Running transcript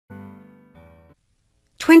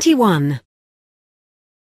21.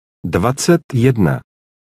 21.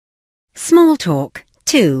 Small talk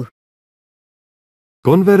 2.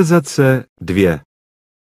 Konverzace 2.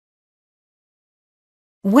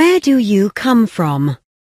 Where do you come from?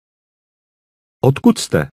 Odkud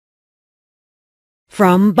jste?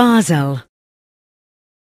 From Basel.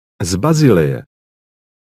 Z Bazileje.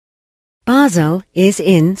 Basel is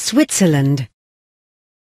in Switzerland.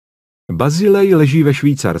 Bazilej leží ve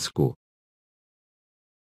Švýcarsku.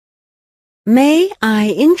 May I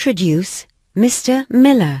introduce Mr.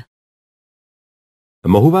 Miller?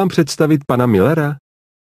 Mohu vám představit pana Millera?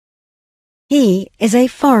 He is a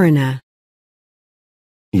foreigner.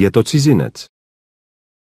 Je to cizinec.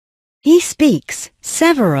 He speaks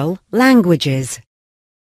several languages.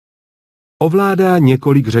 Ovládá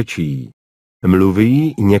několik řečí.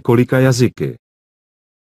 Mluví několika jazyky.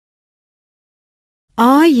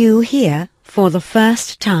 Are you here for the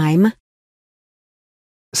first time?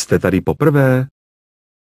 Jste tady poprvé?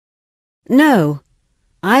 No,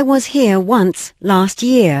 I was here once last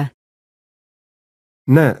year.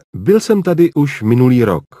 Ne, byl jsem tady už minulý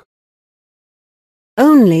rok.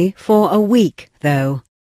 Only for a week, though.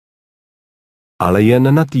 Ale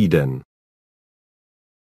jen na týden.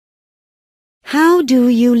 How do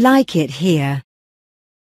you like it here?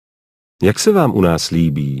 Jak se vám u nás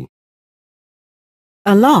líbí?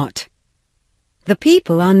 A lot. The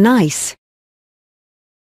people are nice.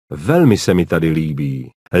 Velmi se mi tady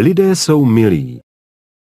líbí. Lidé jsou milí.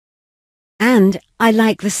 And I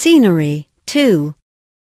like the scenery, too.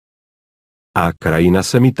 A krajina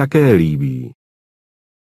se mi také líbí.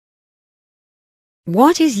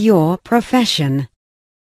 What is your profession?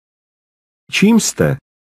 Čím jste?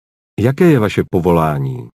 Jaké je vaše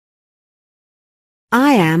povolání?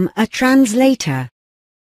 I am a translator.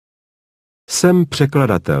 Jsem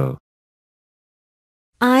překladatel.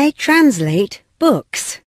 I translate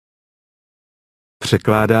books.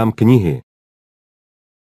 Překládám knihy.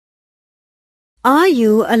 Are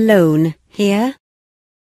you alone here?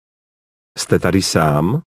 Jste tady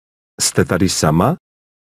sám? Jste tady sama?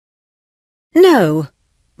 No,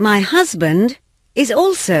 my husband is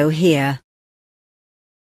also here.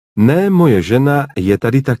 Ne, moje žena je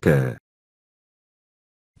tady také.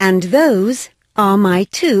 And those are my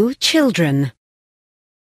 2 children.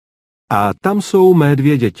 A tam jsou mé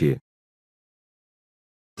 2 děti.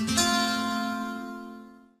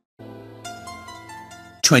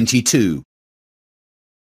 (22)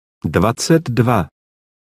 22.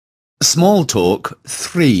 Small talk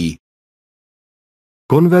 3.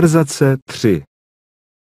 Konverzace 3.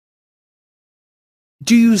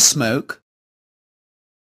 Do you smoke?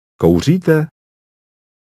 Kouříte?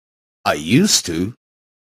 I used to,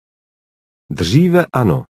 Dříve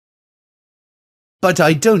ano. but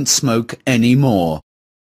I don't smoke anymore.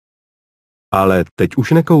 Ale teď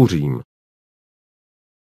už nekouřím.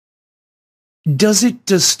 Does it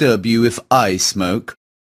disturb you if I smoke?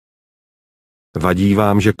 Vadí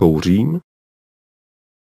vám, že kouřím?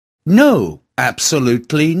 No,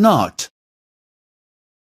 absolutely not.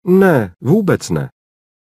 Ne, vůbec ne.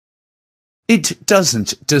 It doesn't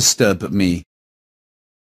disturb me.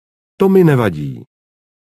 To mi nevadí.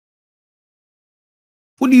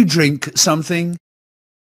 Will you drink something?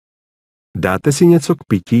 Dáte si něco k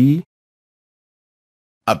pití?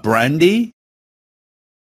 A brandy?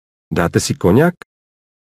 Dáte si koněk?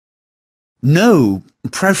 No,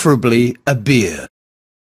 preferably a beer.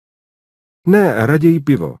 Ne, raději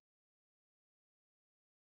pivo.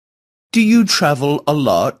 Do you travel a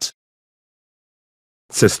lot?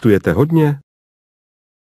 Cestujete hodně?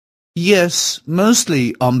 Yes,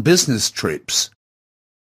 mostly on business trips.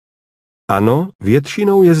 Ano,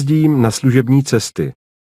 většinou jezdím na služební cesty.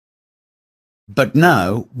 But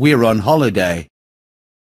now we're on holiday.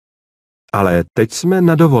 Ale teď jsme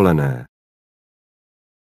na dovolené.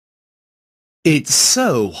 It's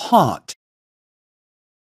so hot.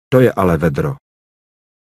 To je ale vedro.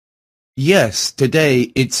 Yes,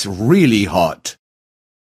 today it's really hot.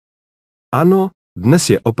 Ano, dnes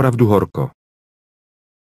je opravdu horko.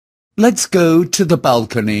 Let's go to the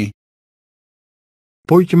balcony.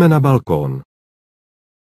 Pojďme na balkón.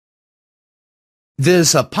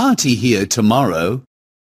 There's a party here tomorrow.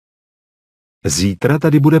 Zítra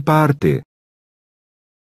tady bude párty.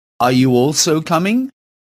 Are you also coming?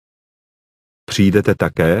 Přijdete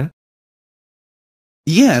také?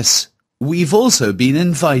 Yes, we've also been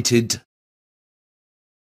invited.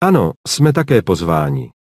 Ano, jsme také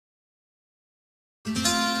pozváni.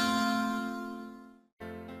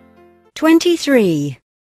 23.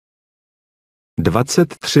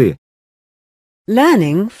 23.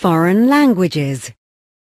 Learning foreign languages.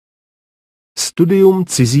 Studium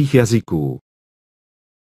cizích jazyků.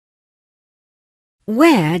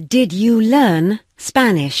 Where did you learn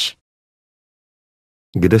Spanish?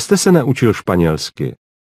 Kde jste se naučil španělsky?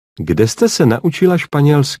 Kde jste se naučila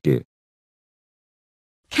španělsky?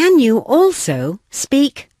 Can you also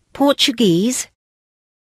speak Portuguese?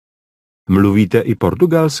 Mluvíte i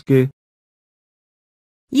portugalsky?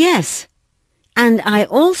 Yes, and I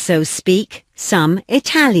also speak some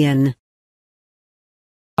Italian.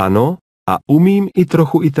 Ano, a umím i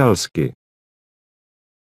trochu italsky.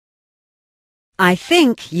 I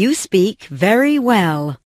think you speak very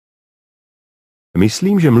well.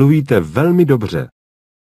 Myslím, že mluvíte velmi dobře.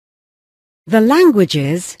 The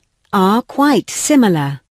languages are quite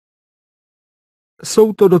similar.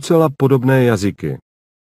 Jsou to docela podobné jazyky.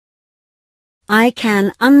 I can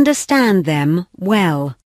understand them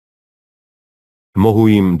well. Mohu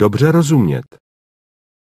jim dobře rozumět.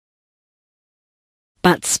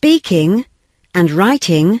 But speaking and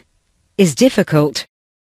writing is difficult.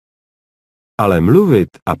 Ale mluvit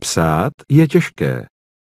a psát je těžké.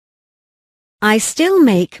 I still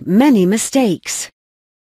make many mistakes.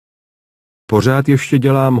 Pořád ještě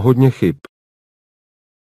dělám hodně chyb.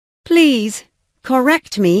 Please,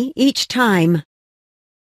 correct me each time.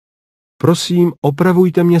 Prosím,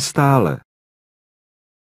 opravujte mě stále.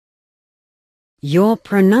 Your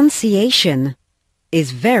pronunciation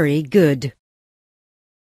is very good.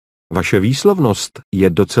 Vaše výslovnost je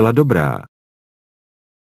docela dobrá.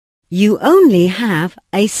 You only have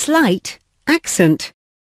a slight accent.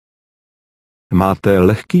 Máte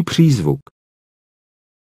lehký přízvuk.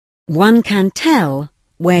 One can tell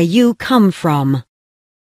where you come from.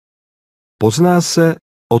 Pozná se,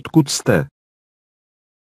 odkud jste.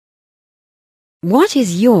 What is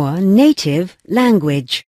your native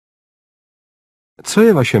language? Co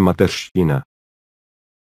je vaše mateřština?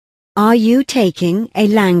 Are you taking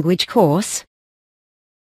a language course?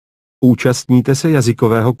 Účastníte se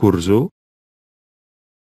jazykového kurzu?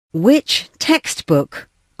 Which textbook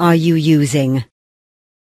are you using?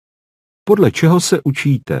 Podle čeho se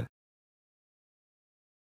učíte?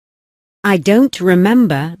 I don't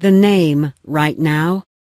remember the name right now.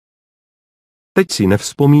 Teď si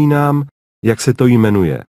nevzpomínám, jak se to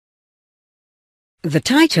jmenuje. The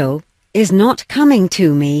title is not coming to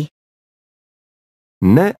me.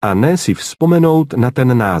 Ne a ne si vzpomenout na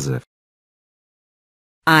ten název.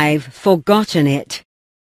 I've forgotten it.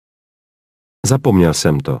 Zapomněl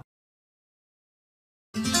jsem to.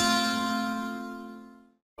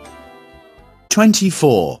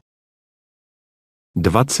 "24.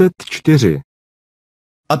 24.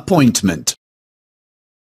 Appointment.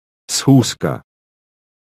 Schůzka.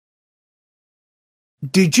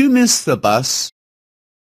 Did you miss the bus?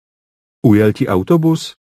 Ujel ti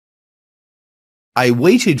autobus? I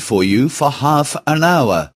waited for you for half an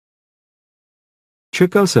hour.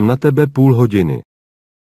 Čekal jsem na tebe půl hodiny.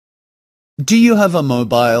 Do you have a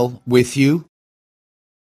mobile with you?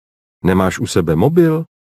 Nemáš u sebe mobil?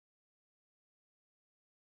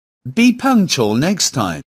 Be punctual next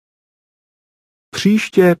time.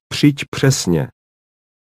 Příště přijď přesně.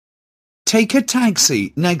 Take a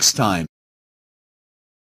taxi next time.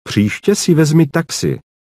 Příště si vezmi taxi.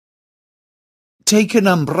 Take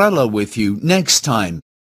an umbrella with you next time.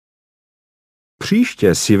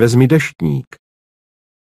 Příště si vezmi deštník.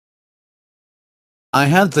 I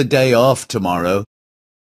have the day off tomorrow.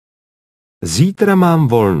 Zítra mám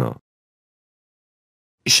volno.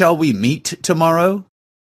 Shall we meet tomorrow?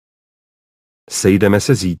 Sejdeme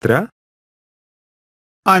se zítra?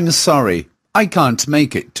 I'm sorry, I can't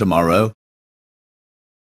make it tomorrow.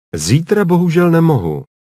 Zítra bohužel nemohu.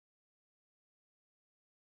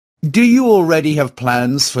 Do you already have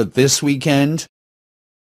plans for this weekend?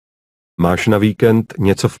 Máš na víkend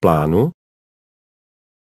něco v plánu?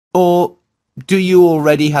 Or do you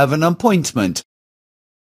already have an appointment?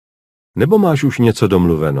 Nebo máš už něco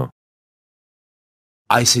domluveno?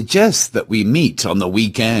 I suggest that we meet on the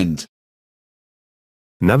weekend.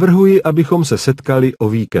 Navrhuji, abychom se setkali o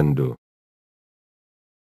víkendu.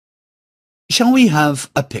 Shall we have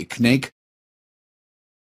a picnic?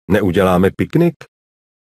 Neuděláme piknik?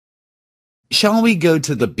 Shall we go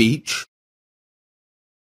to the beach?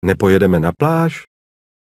 Nepojedeme na pláž?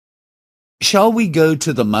 Shall we go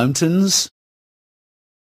to the mountains?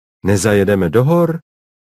 Nezajedeme do hor?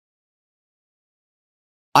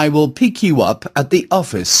 I will pick you up at the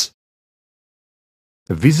office.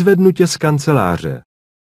 Vyzvednu tě z kanceláře.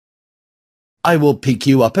 I will pick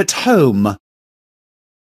you up at home.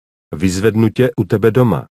 Vyzvednu tě u tebe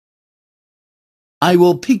doma. I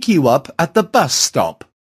will pick you up at the bus stop.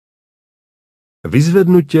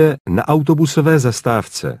 Vyzvednu tě na autobusové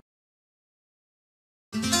zastávce.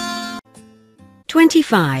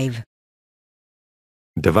 25.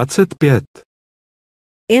 25.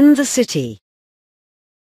 In the city.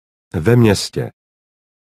 Ve městě.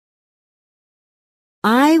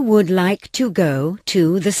 I would like to go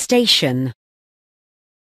to the station.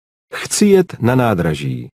 Chci jet na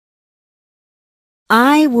nádraží.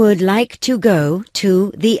 I would like to go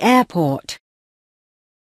to the airport.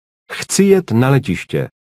 Chci jet na letiště.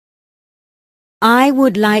 I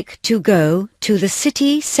would like to go to the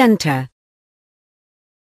city center.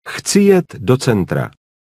 Chci jet do centra.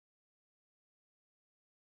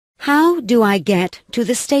 How do I get to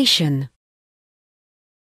the station?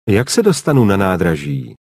 Jak se dostanu na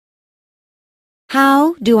nádraží?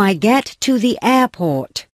 How do I get to the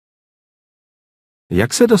airport?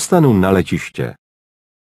 Jak se dostanu na letiště?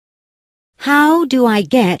 How do I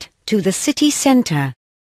get to the city center?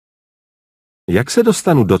 Jak se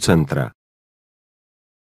dostanu do centra?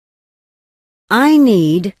 I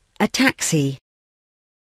need a taxi.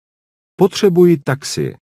 Potřebuji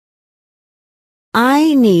taxi.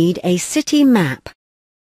 I need a city map.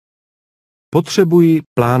 Potřebuji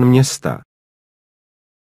plán města.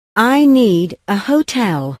 I need a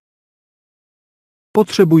hotel.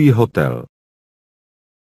 Potřebuji hotel.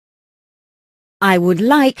 I would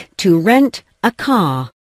like to rent a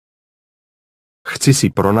car. Chci si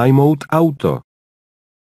pronajmout auto.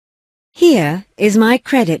 Here is my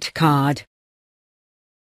credit card.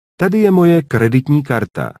 Tady je moje kreditní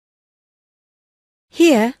karta.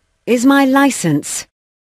 Here is my license.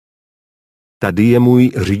 Tady je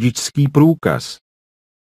můj řidičský průkaz.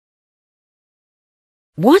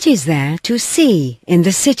 What is there to see in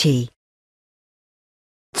the city?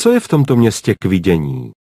 Co je v tomto městě k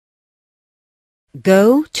vidění?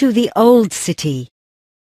 Go to the old city.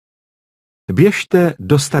 Běžte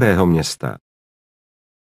do starého města.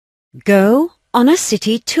 Go on a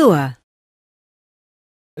city tour.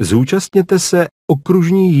 Zúčastněte se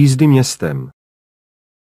okružní jízdy městem.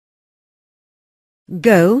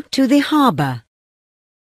 Go to the harbor.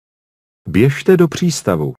 Běžte do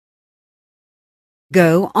přístavu.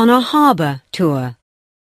 Go on a harbor tour.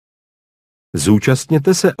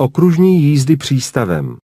 Zúčastněte se okružní jízdy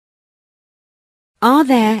přístavem. Are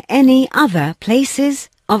there any other places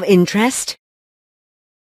of interest?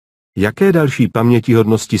 Jaké další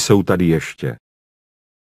pamětihodnosti jsou tady ještě?